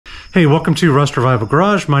Hey, welcome to Rust Revival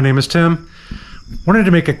Garage. My name is Tim. Wanted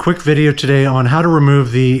to make a quick video today on how to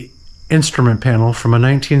remove the instrument panel from a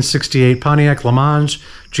 1968 Pontiac LeMans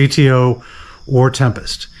GTO or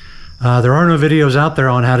Tempest. There are no videos out there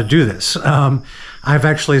on how to do this. I've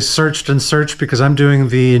actually searched and searched because I'm doing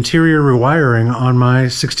the interior rewiring on my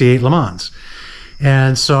 68 LeMans.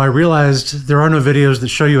 And so I realized there are no videos that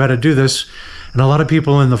show you how to do this. And a lot of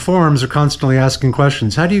people in the forums are constantly asking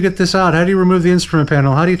questions. How do you get this out? How do you remove the instrument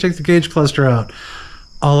panel? How do you take the gauge cluster out?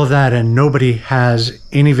 All of that, and nobody has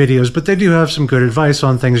any videos, but they do have some good advice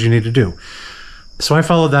on things you need to do. So I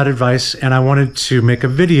followed that advice, and I wanted to make a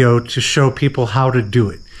video to show people how to do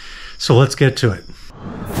it. So let's get to it.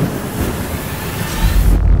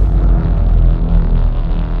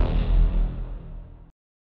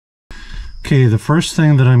 Okay, the first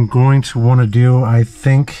thing that I'm going to want to do, I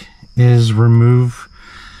think, is remove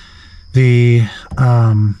the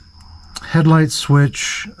headlight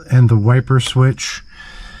switch and the wiper switch.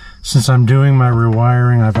 Since I'm doing my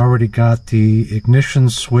rewiring, I've already got the ignition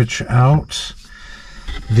switch out.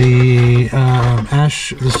 The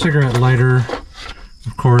cigarette lighter,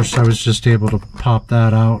 of course, I was just able to pop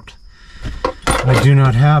that out. I do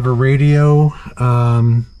not have a radio,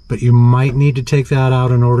 but you might need to take that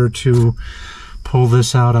out in order to pull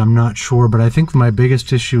this out. I'm not sure, but I think my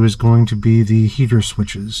biggest issue is going to be the heater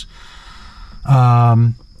switches. So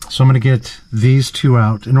I'm going to get these two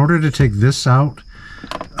out. In order to take this out,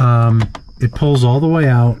 it pulls all the way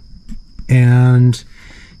out, and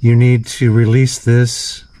you need to release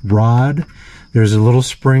this rod. There's a little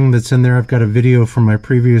spring that's in there. I've got a video from my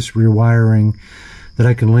previous rewiring that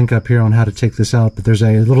I can link up here on how to take this out, but there's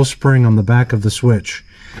a little spring on the back of the switch.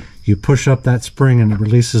 You push up that spring and it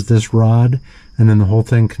releases this rod, and then the whole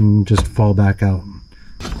thing can just fall back out.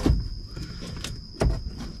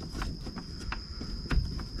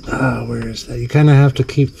 Where is that? You kind of have to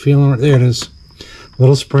keep feeling it. There it is.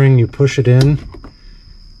 Little spring, you push it in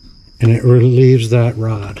and it relieves that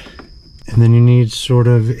rod. And then you need sort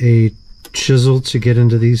of a chisel to get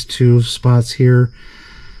into these two spots here.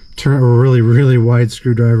 Turn a really wide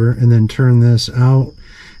screwdriver and then turn this out,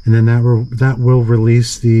 and then that will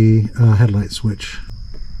release the headlight switch.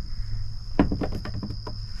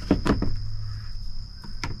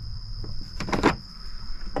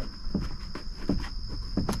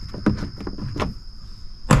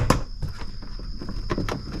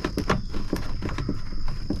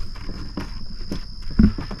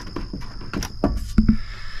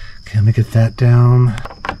 Okay, let me get that down.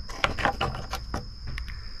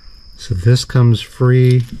 So this comes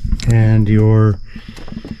free, and your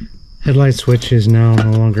headlight switch is now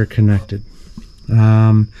no longer connected.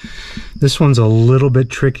 This one's a little bit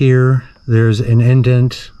trickier. There's an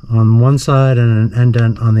indent on one side and an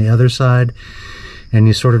indent on the other side, and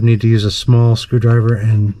you sort of need to use a small screwdriver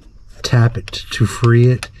and tap it to free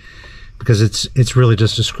it, because it's really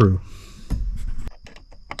just a screw.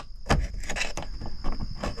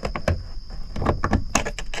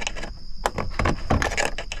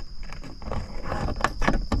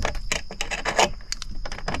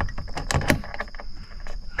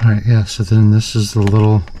 Alright, yeah, so then this is the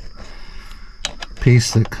little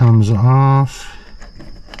piece that comes off,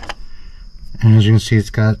 and as you can see, it's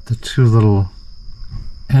got the two little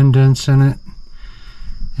indents in it,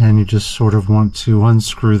 and you just sort of want to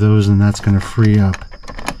unscrew those, and that's going to free up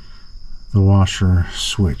the washer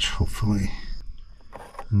switch, hopefully.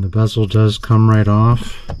 And the bezel does come right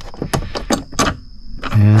off,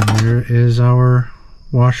 and there is our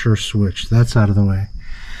washer switch. That's out of the way.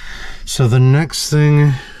 So the next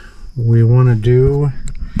thing we want to do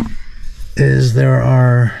is there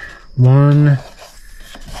are 1,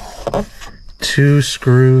 2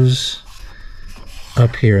 screws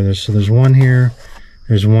up here. So there's one here,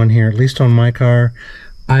 there's one here, at least on my car.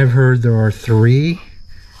 I've heard there are 3,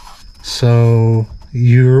 so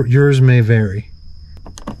yours may vary.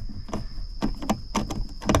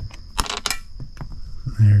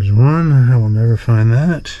 There's one, I will never find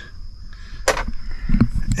that.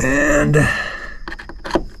 And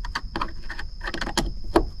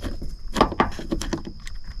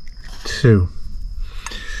two.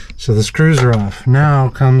 So the screws are off. Now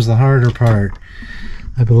comes the harder part.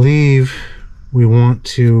 I believe we want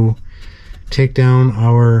to take down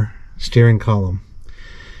our steering column.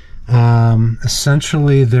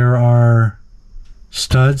 Essentially, there are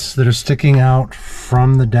studs that are sticking out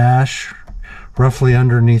from the dash, roughly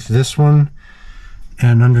underneath this one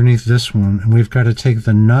and underneath this one, and we've got to take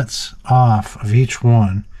the nuts off of each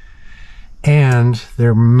one. And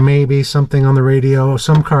there may be something on the radio.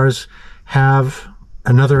 Some cars have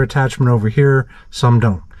another attachment over here, some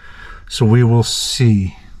don't. So we will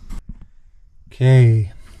see.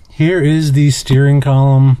 Okay, Here is the steering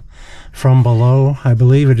column from below. I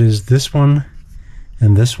believe it is this one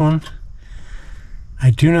and this one.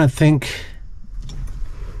 I do not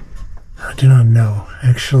know.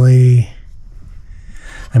 Actually,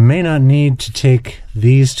 I may not need to take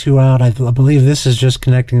these two out. I believe this is just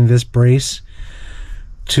connecting this brace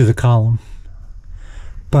to the column.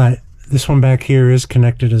 But this one back here is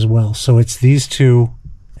connected as well. So it's these two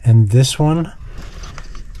and this one.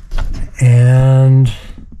 And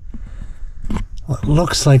it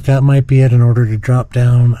looks like that might be it in order to drop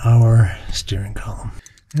down our steering column.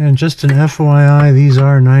 And just an FYI, these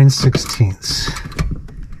are 9/16.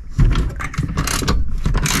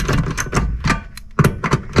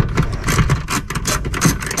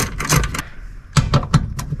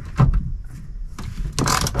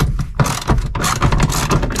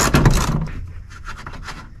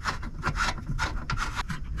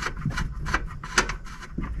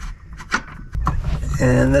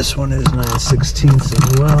 And this one is 9/16 as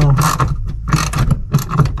well.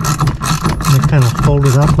 I kind of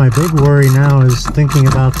folded up. My big worry now is thinking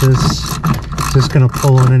about this. Is this going to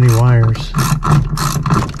pull on any wires?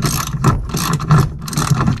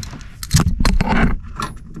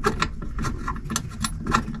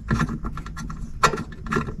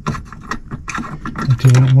 I do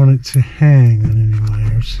not want it to hang on any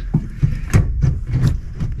wires.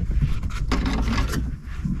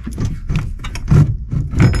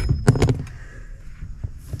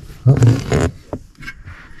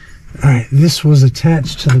 Alright, this was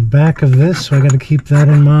attached to the back of this, so I got to keep that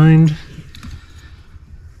in mind.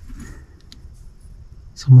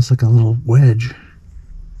 It's almost like a little wedge.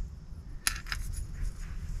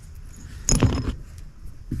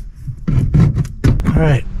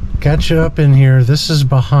 Alright, got you up in here. This is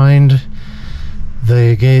behind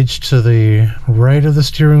the gauge to the right of the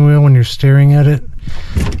steering wheel when you're staring at it.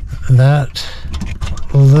 That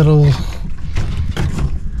little...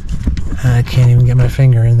 I can't even get my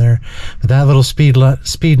finger in there. But that little speed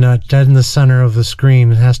nut dead in the center of the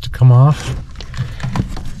screen, it has to come off.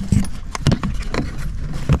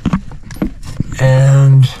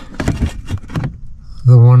 And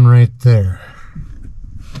the one right there.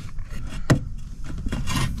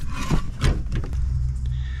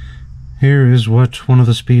 Here is what one of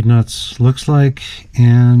the speed nuts looks like.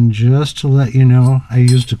 And just to let you know, I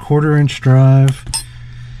used a 1/4-inch drive,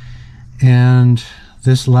 and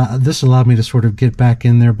this allowed me to sort of get back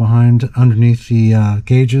in there underneath the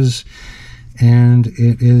gauges, and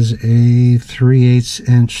it is a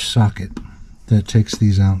 3/8-inch socket that takes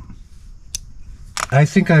these out. I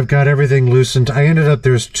think I've got everything loosened. I ended up,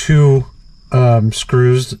 there's two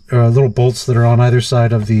screws, little bolts that are on either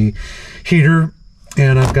side of the heater,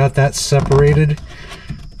 and I've got that separated,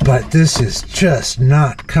 but this is just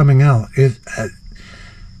not coming out.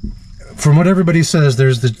 From what everybody says,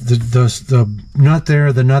 there's the nut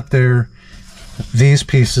there, the nut there, these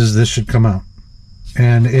pieces, this should come out.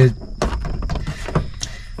 And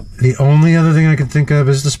the only other thing I can think of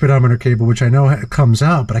is the speedometer cable, which I know comes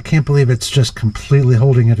out, but I can't believe it's just completely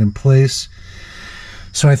holding it in place.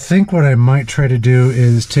 So I think what I might try to do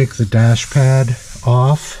is take the dash pad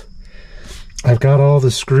off. I've got all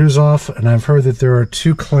the screws off, and I've heard that there are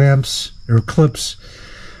 2 clamps or clips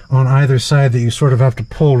on either side that you sort of have to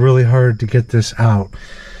pull really hard to get this out.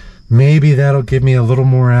 Maybe that'll give me a little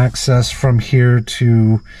more access from here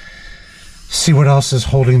to see what else is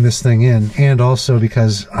holding this thing in, and also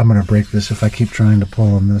because I'm going to break this if I keep trying to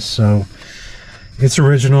pull on this. So it's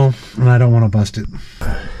original and I don't want to bust it.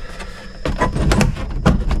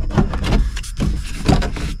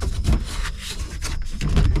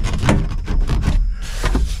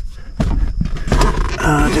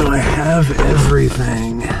 Do I have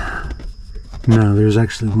everything? No, there's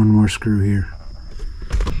actually one more screw here.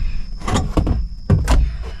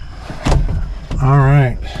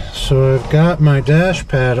 Alright, so I've got my dash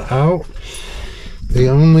pad out. The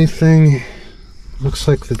only thing looks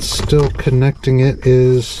like that's still connecting it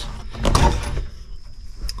is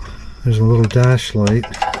there's a little dash light.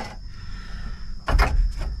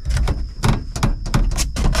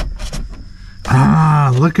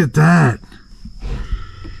 Ah, look at that.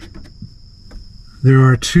 There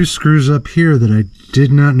are 2 screws up here that I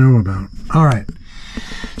did not know about. All right.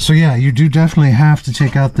 So yeah, you do definitely have to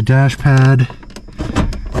take out the dash pad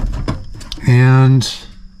and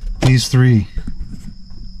these 3.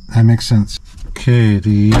 That makes sense. Okay,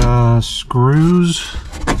 the screws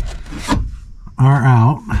are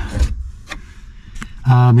out.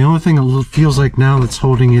 The only thing it feels like now that's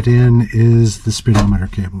holding it in is the speedometer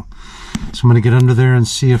cable. So I'm going to get under there and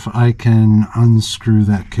see if I can unscrew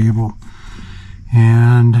that cable.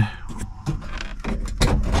 And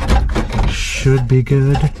should be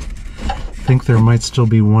good. I think there might still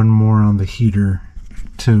be one more on the heater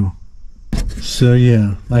too. So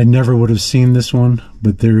yeah, I never would have seen this one,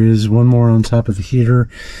 but there is one more on top of the heater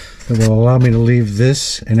that will allow me to leave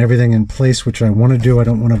this and everything in place, which I want to do. I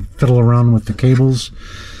don't want to fiddle around with the cables.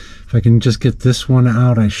 If I can just get this one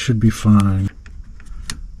out, I should be fine.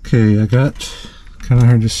 Okay, I got, kind of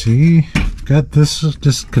hard to see, got this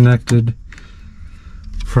disconnected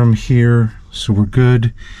from here, so we're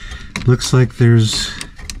good. Looks like there's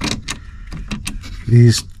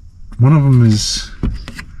these, one of them is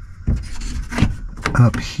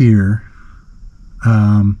up here,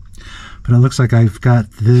 but it looks like I've got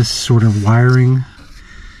this sort of wiring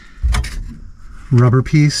rubber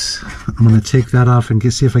piece. I'm going to take that off and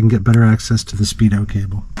see if I can get better access to the speedo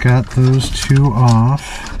cable. Got those two off.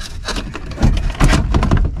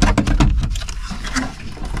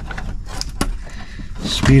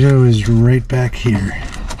 Speedo is right back here.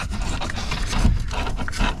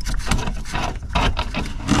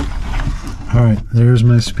 Alright, there's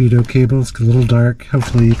my speedo cable. It's a little dark.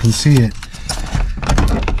 Hopefully you can see it.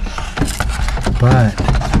 But,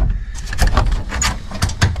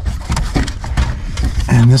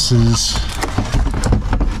 and this is,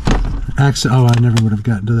 actually, oh, I never would have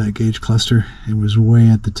gotten to that gauge cluster. It was way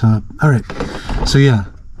at the top. Alright, so yeah,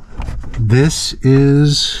 this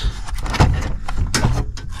is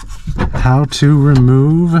how to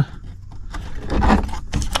remove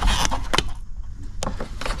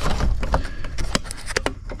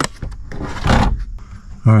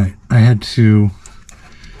alright, I had to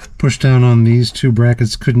push down on these two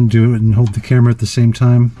brackets, couldn't do it and hold the camera at the same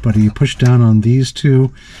time, but you push down on these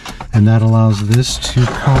two and that allows this to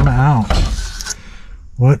come out.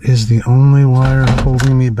 What is the only wire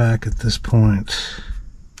holding me back at this point?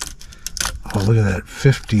 Oh, look at that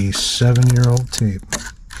 57-year-old tape.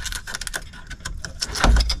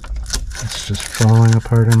 It's just falling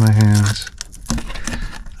apart in my hands.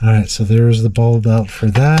 Alright, so there's the bulb out for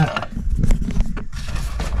that.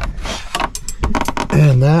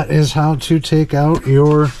 And that is how to take out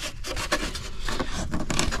your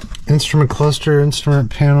instrument cluster, instrument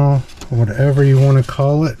panel, whatever you want to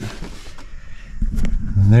call it.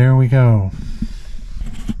 And there we go.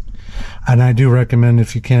 And I do recommend,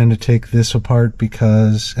 if you can, to take this apart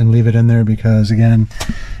and leave it in there, because again,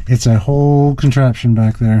 it's a whole contraption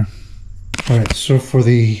back there. Alright, so for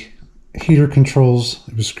the heater controls,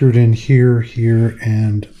 it was screwed in here, here,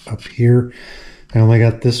 and up here. I only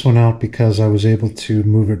got this one out because I was able to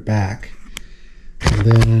move it back. And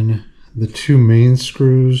then the two main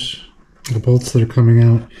screws, the bolts that are coming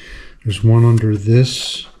out, there's one under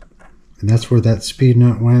this, and that's where that speed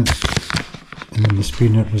nut went. And then the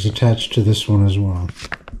speed nut was attached to this one as well.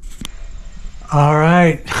 All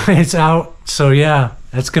right, it's out. So yeah,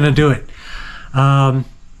 that's gonna do it.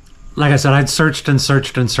 Like I said, I'd searched and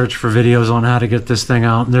searched and searched for videos on how to get this thing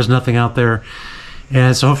out, and there's nothing out there.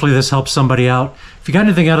 And so hopefully this helps somebody out. If you got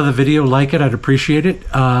anything out of the video, like it, I'd appreciate it.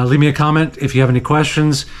 Leave me a comment if you have any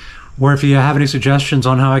questions, or if you have any suggestions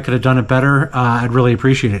on how I could have done it better, I'd really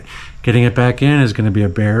appreciate it. Getting it back in is gonna be a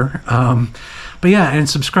bear. But yeah, and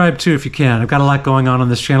subscribe too if you can. I've got a lot going on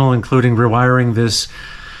this channel, including rewiring this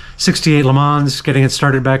 68 LeMans, getting it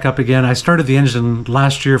started back up again. I started the engine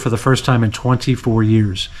last year for the first time in 24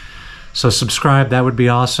 years. So subscribe, that would be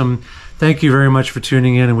awesome. Thank you very much for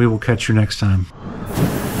tuning in, and we will catch you next time.